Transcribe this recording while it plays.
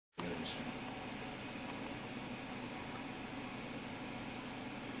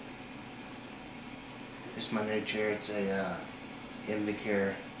This is my new chair. It's a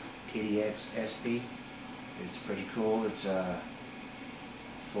INVACARE TDX SP. It's pretty cool. It's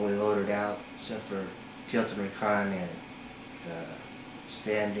fully loaded out except for tilt and recline and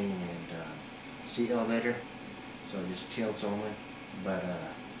standing and seat elevator. So it just tilts only. But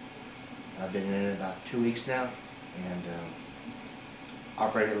I've been in it about 2 weeks now, and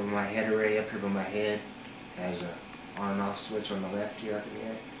operated with my head array up here by my head. Has a on and off switch on the left here up in the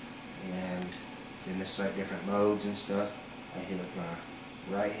head, and then this like different modes and stuff. I hit with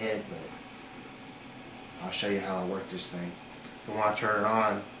my right head, but I'll show you how I work this thing. If I want to turn it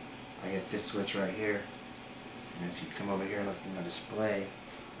on, I hit this switch right here, and if you come over here and look at my display,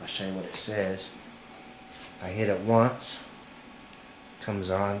 I'll show you what it says. I hit it once,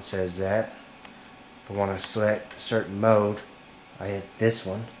 comes on, says that. If I want to select a certain mode, I hit this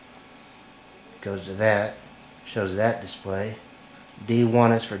one, goes to that, shows that display.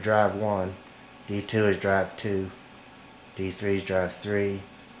 D1 is for drive 1, D2 is drive 2, D3 is drive 3,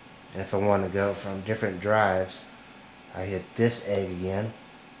 and if I want to go from different drives, I hit this egg again,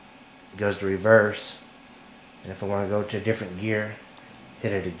 it goes to reverse, and if I want to go to a different gear,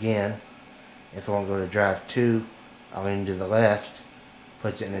 hit it again. If I want to go to drive 2, I'll lean to the left,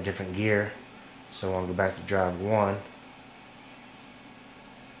 puts it in a different gear. So I want to go back to drive 1,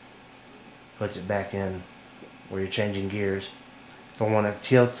 puts it back in where you're changing gears. If I want to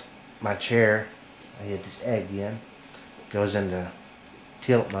tilt my chair, I hit this egg again, goes into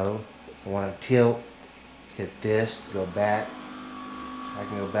tilt mode. If I want to tilt, hit this to go back. I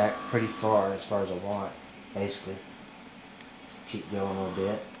can go back pretty far as I want, basically. Keep going a little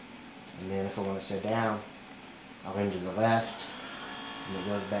bit. And then if I want to sit down, I'll lean to the left, and it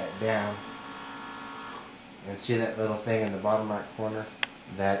goes back down. And see that little thing in the bottom right corner,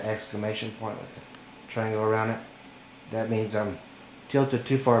 that exclamation point with the triangle around it? That means I'm tilted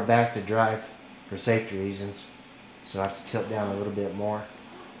too far back to drive for safety reasons, so I have to tilt down a little bit more,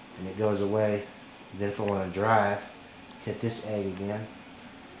 and it goes away. Then if I want to drive, hit this egg again,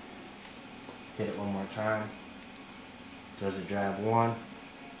 hit it one more time, goes to drive 1,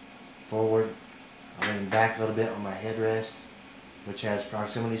 forward. I lean back a little bit on my headrest, which has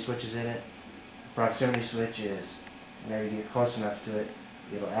proximity switches in it. The proximity switch is whenever you get close enough to it,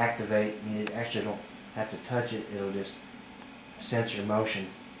 it'll activate, and you actually don't have to touch it, it'll just sense your motion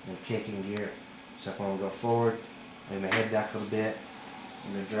and kick in gear. So if I want to go forward, lean my head back a little bit,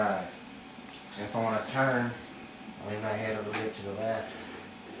 and then drive. And if I want to turn, I lean my head a little bit to the left,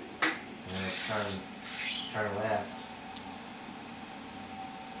 and then turn left.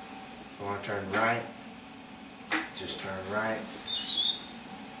 If I want to turn right, just turn right.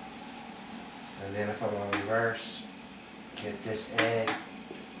 And then if I want to reverse, hit this egg,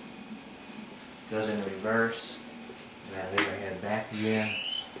 goes into reverse, and I lean my head back again,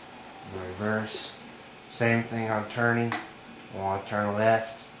 and reverse. Same thing on turning. I want to turn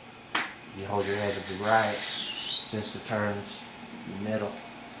left, you hold your head to the right, since the turn's in the middle.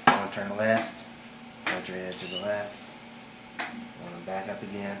 I want to turn left, hold your head to the left. I want to back up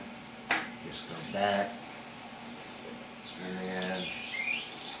again, just go back, and then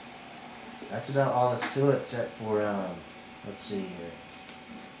that's about all that's to it, except for, let's see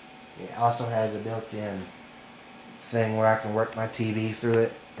here. It also has a built-in thing where I can work my TV through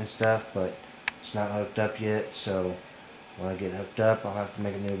it and stuff, but it's not hooked up yet, so when I get hooked up, I'll have to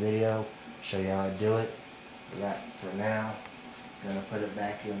make a new video, show you how I do it. But for now, I'm going to put it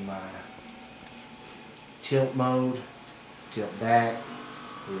back in my tilt mode, tilt back,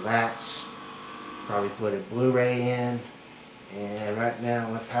 relax, probably put a Blu-ray in, and right now I'm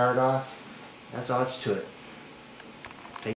going to power it off. That's all it's to it.